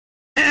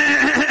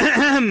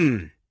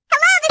Hey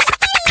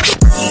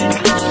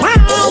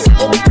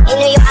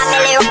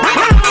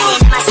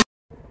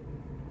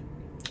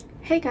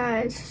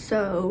guys,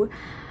 so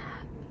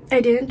I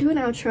didn't do an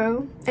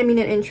outro, I mean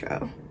an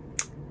intro.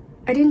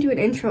 I didn't do an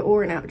intro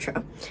or an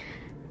outro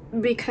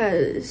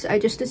because I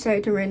just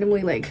decided to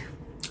randomly like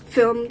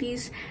film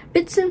these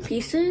bits and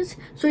pieces,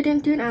 so I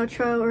didn't do an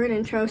outro or an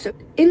intro. So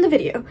in the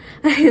video,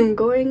 I am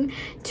going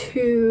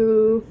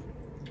to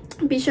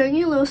be showing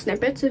you little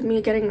snippets of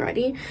me getting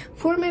ready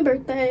for my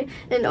birthday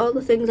and all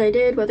the things I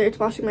did, whether it's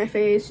washing my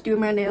face, doing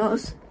my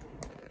nails,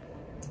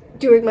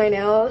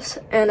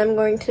 and I'm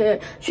going to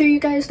show you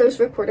guys those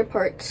recorded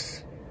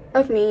parts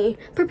of me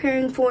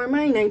preparing for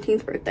my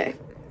 19th birthday.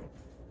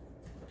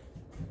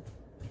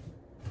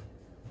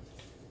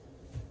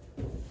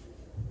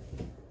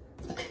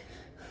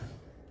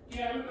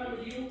 Yeah, I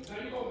remember you.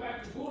 Now you go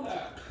back to school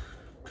now.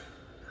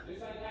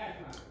 It's like last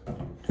time.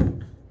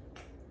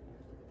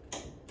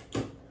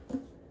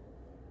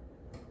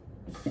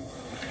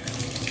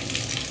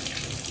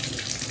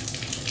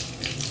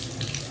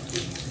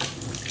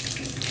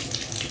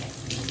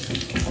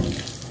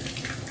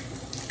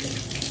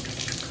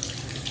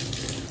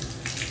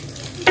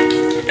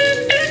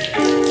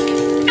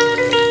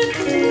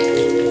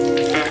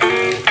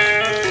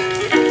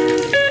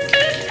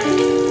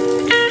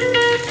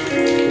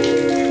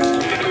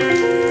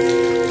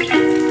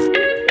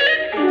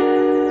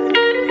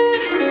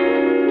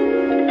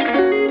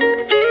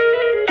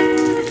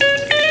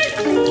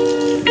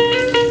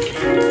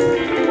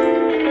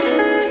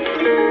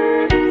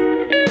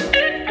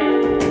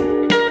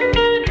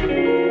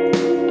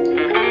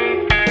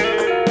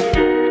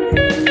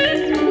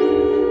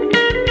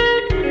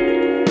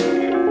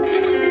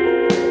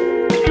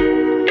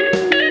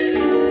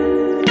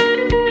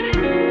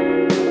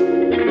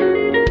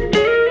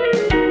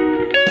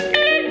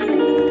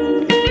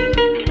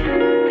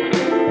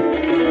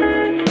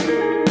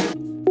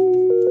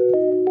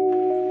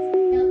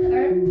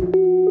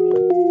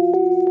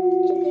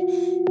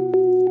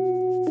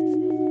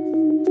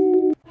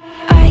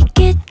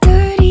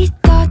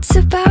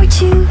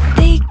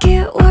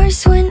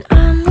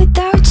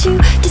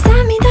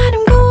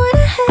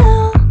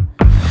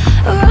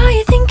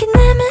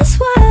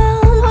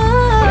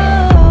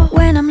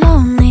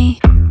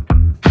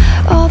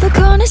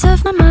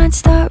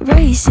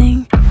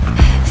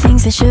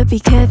 Things that should be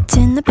kept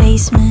in the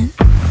basement.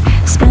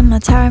 Spend my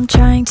time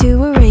trying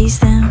to erase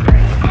them.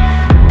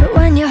 But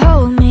when you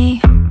hold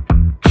me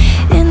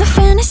in the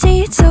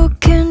fantasy, it's so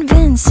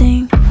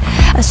convincing.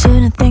 I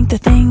shouldn't think the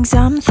things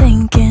I'm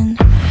thinking,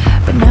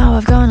 but now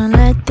I've gone and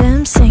let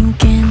them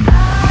sink in.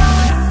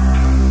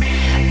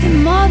 The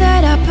more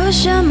that I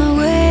push them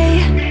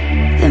away,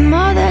 the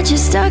more that you're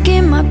stuck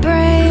in my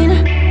brain,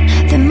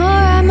 the more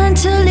I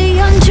mentally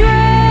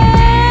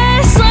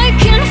undress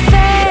like in a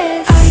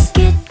phase. I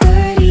get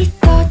dirty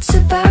thoughts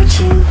about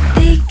you,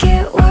 they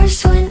get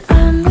worse when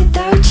I'm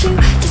without you.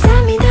 Does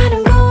that mean that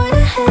I'm going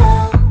to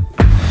hell,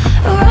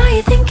 or are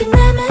you thinking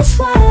them as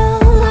well?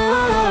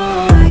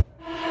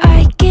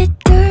 I get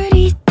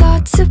dirty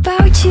thoughts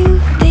about you,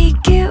 they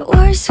get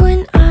worse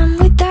when I'm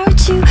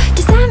without you.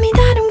 Does that mean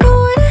that I'm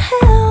going to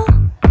hell,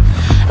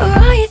 or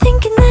are you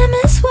thinking them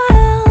as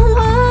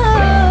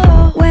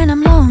well? When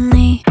I'm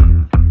lonely,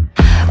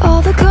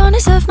 all the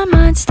corners of my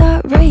mind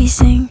start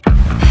racing.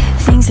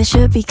 Things that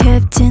should be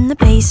kept in the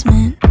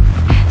basement.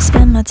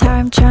 Spend my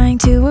time trying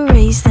to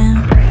erase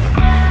them.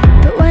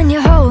 But when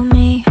you hold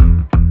me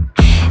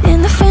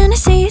in the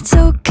fantasy, it's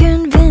so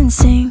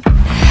convincing.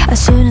 I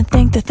shouldn't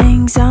think the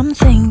things I'm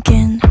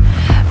thinking,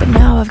 but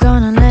now I've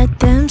gone and let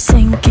them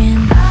sink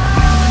in.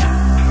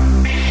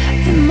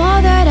 The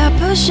more that I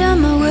push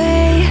them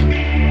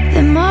away,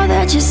 the more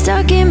that you're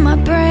stuck in my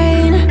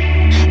brain,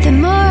 the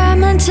more I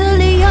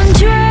mentally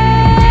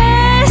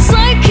undress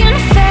like in a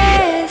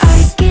phase.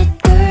 I get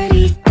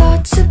dirty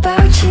thoughts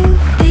about you,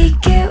 they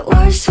get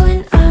worse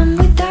when I'm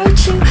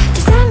without you.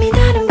 Does that mean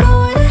that I'm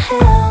going to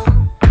hell,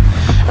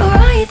 or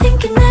are you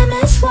thinking them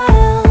as well?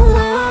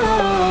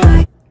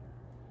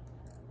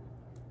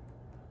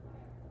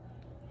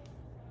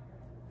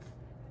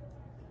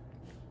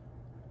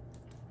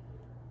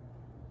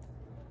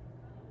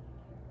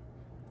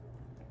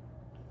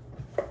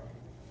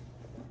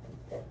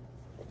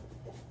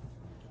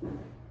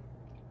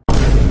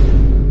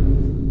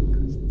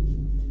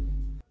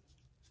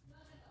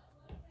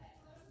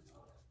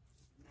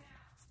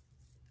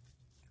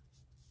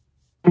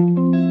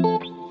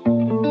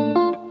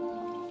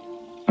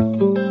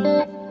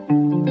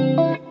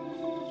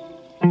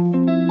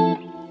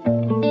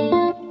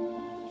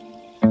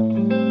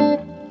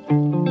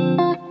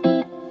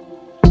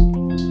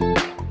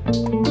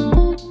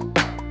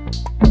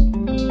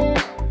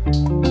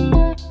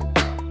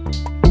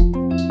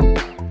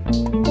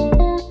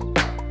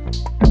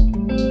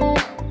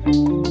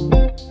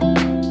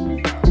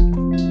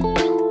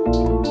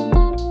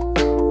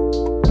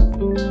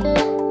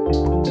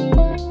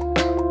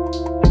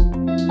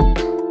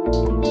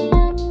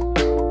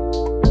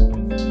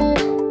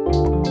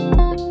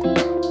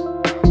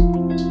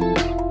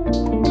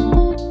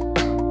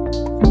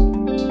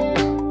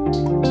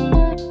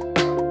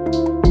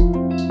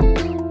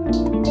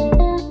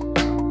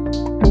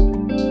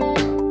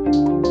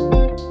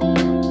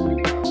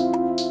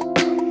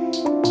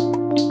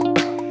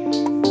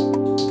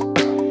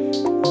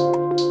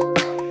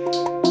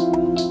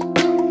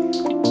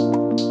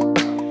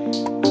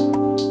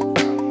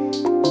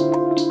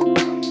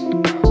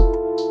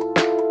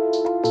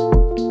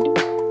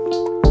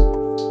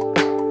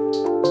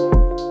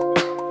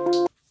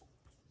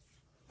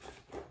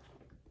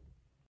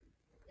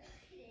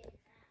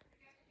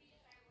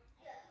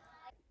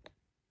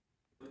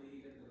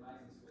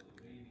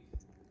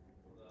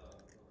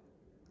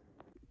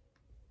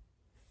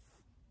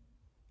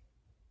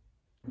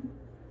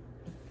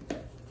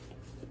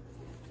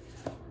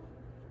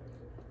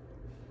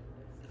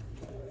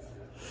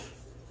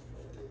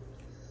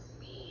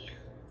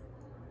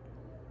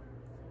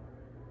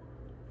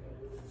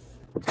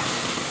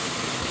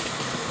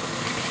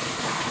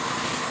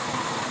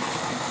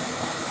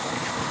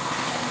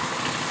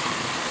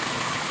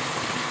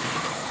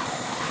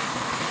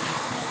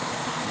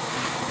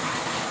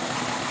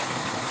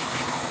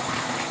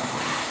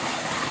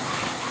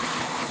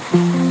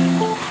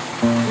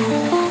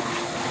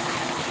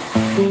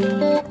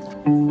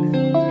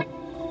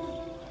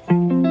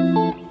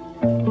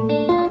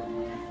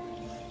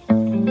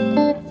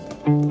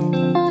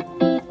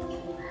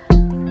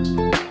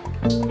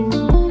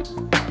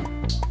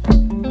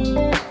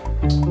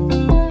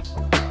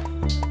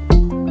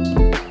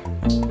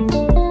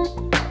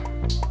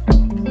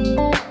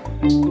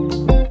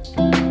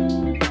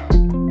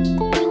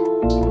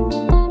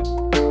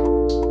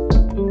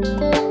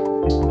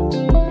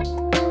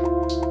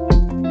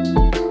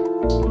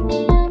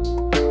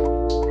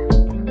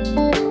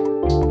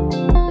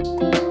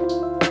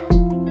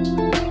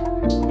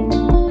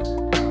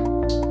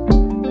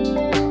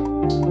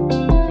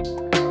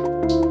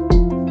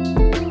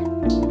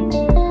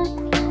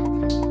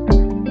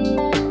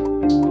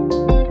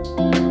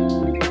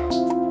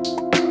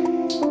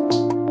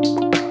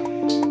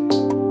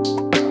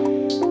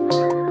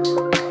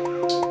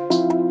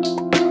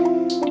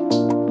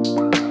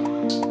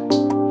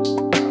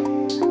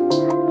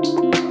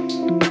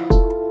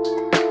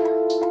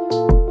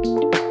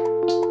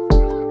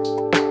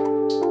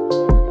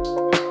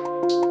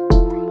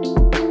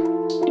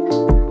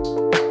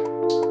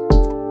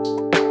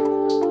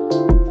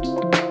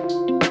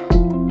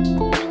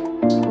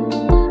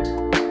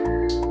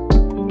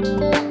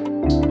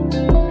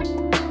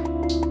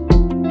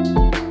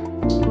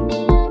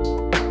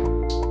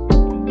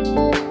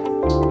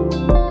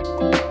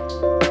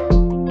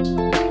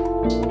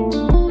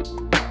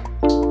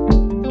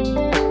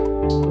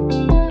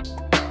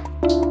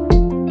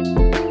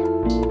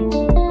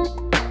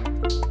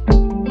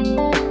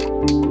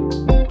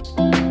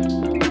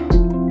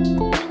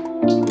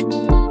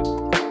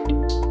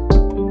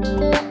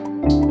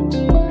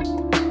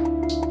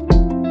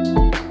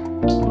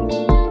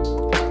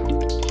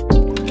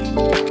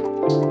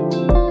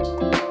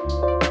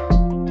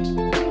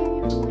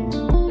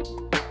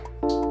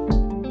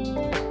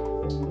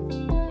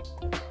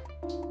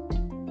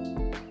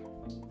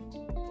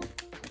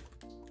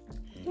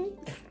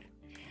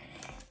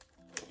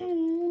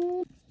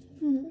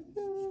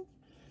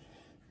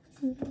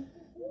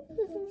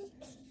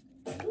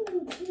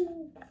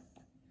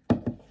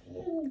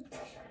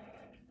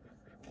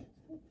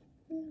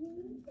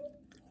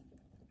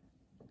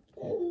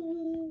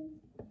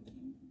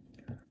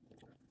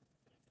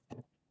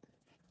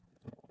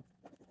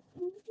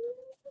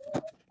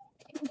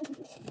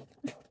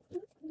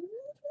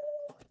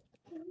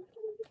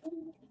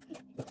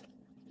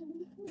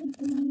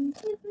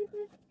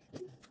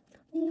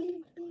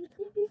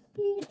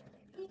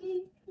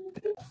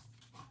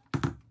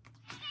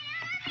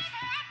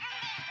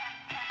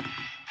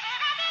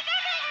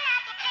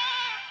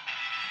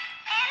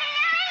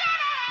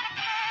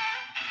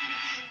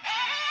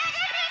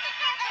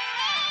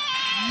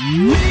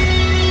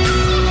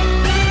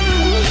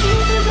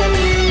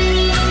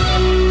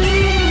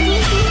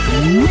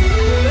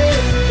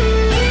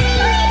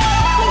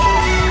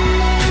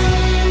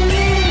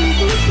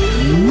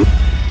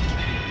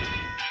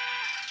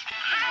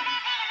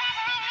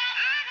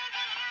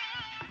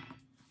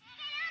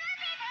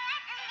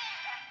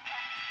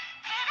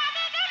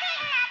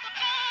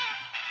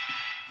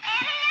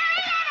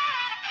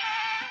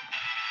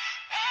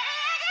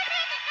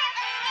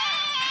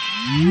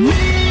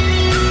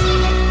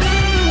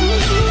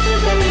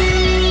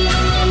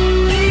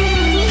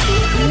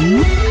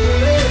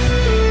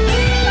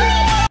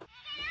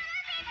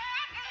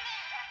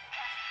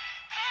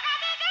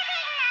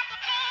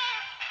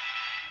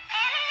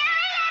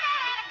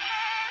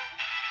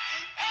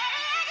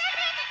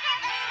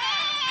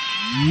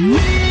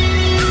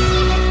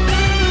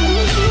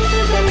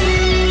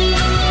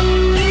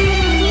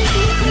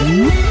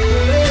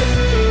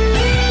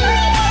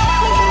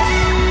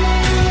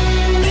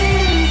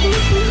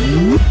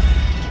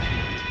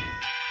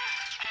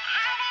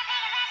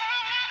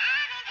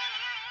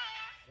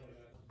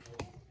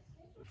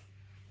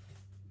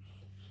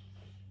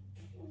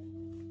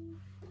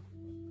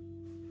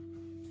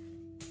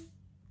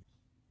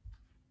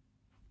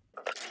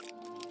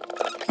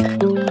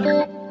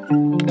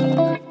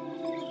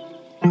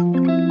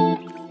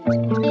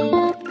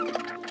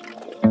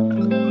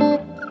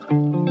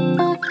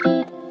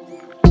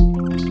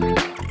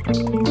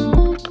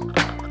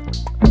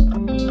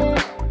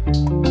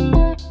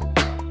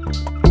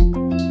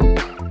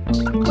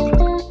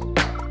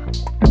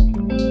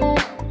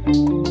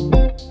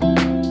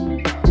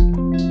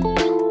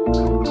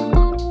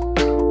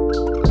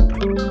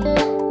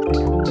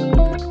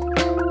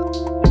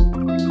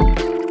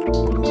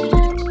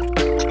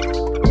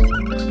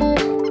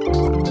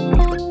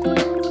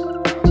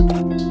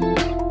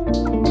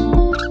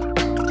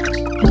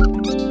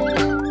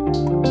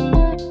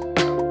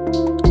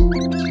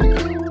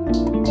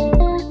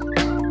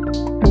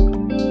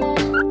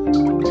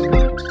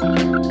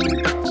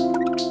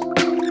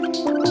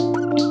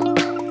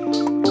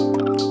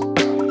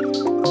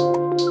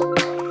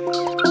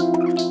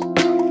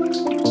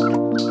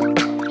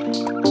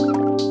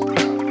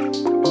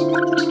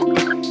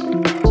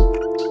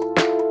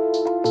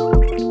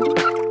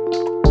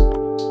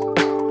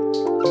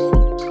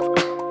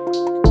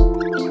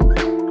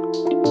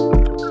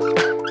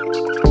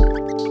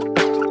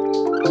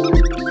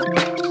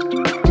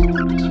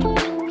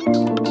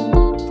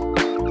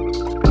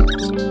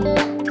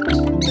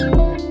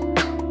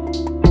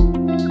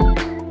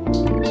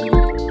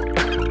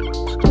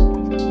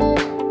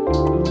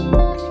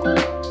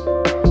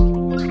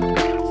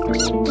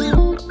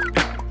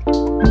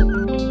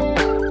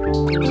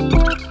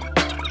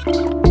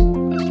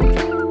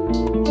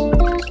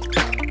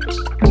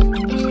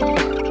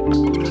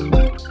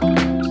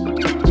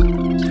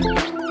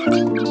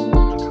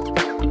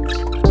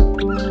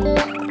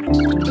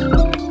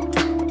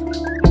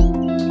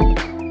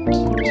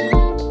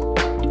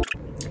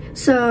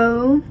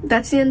 So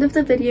that's the end of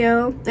the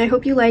video. I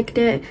hope you liked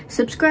it.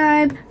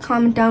 Subscribe,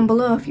 comment down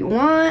below if you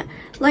want,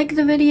 like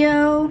the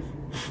video.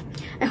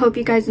 I hope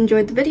you guys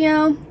enjoyed the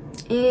video,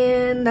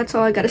 and that's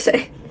all I gotta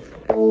say.